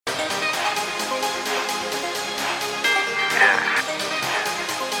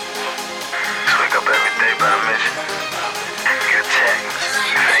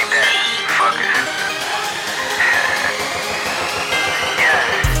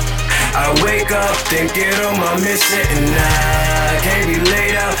wake up, then get on my mission, and I can't be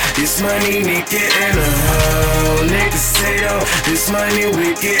laid out. This money need getting a hoe. Niggas say though, this money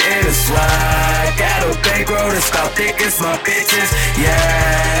we getting is why I got a bankroll to stop thinking it's my bitches.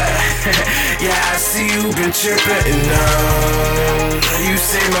 Yeah, yeah, I see you been tripping and you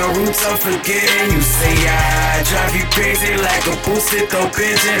say my roots I'm forgetting. You say I drive you crazy like a boosted dope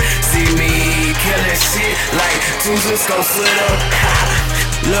engine. See me killing shit like Tuesdays gon' split up.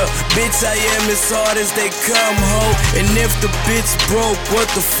 Look, bitch, I am as hard as they come, ho. And if the bitch broke, what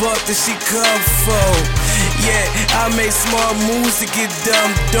the fuck does she come for? Yeah, I make smart moves to get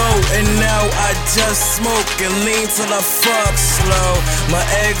dumb dope, and now I just smoke and lean till I fuck slow. My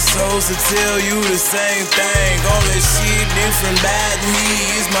ex-hoes will tell you the same thing, only shit different about me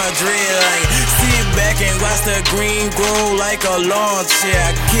is my dreadline. Sit back and watch the green grow like a lawn chair.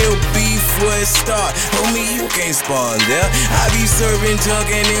 I kill beef for a start, homie, you can't spawn there. I be serving junk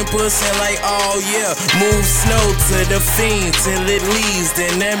and pussy like, oh yeah. Move snow to the fiend till it leaves,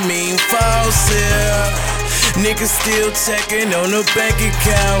 then that mean false, yeah. Niggas still checking on the bank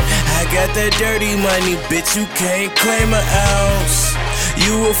account. I got that dirty money, bitch, you can't claim an ounce.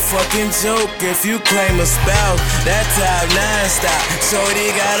 You a fucking joke if you claim a spouse. That top non-stop,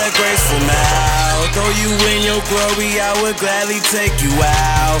 shorty got a graceful mouth. Throw you in your glory, I would gladly take you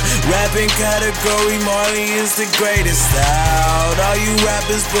out. Rapping category, Marley is the greatest out. All you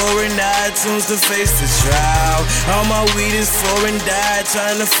rappers boring, iTunes to face the trial. All my weed is foreign died,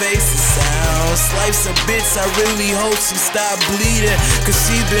 trying to face the sound. Life's a bitch, I really hope she stop bleeding, cause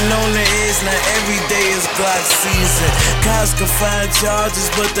she been on the edge, now every day is Glock season. Cops can find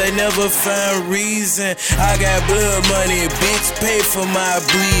charges, but they never find reason. I got blood money, bitch, pay for my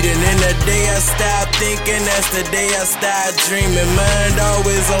bleeding. And the day I stop thinking, that's the day I start dreaming. Mind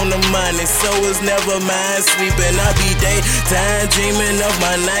always on the money, so it's never mind sleeping. I be daytime dreaming of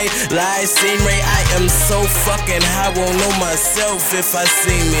my night life scenery. I am so fucking high, won't know myself if I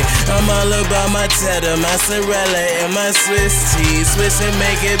see me. I'm all about my cheddar, my mozzarella, and my Swiss cheese. Switch and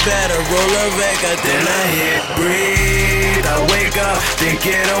make it better, roll a record, then I hit breathe. I wake up, then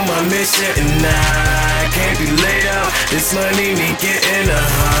get on my mission, and I can't be laid out. This money me getting a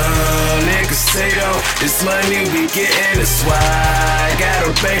niggas say though, this money we getting is why I got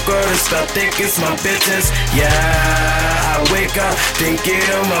a bankroll to stop thinking it's my bitches. Yeah, I wake up, then get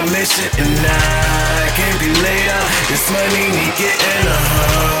on my mission, and I can't be laid out. This money me getting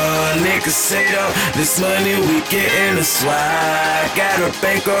a niggas say though, this money we getting is why I got a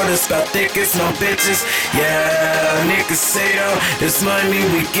bankroll to stop thinking it's my bitches. Yeah, niggas say though, this money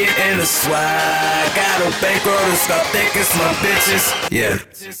we getting is why I got a bankroll to stop thinking it's my bitches. Yeah.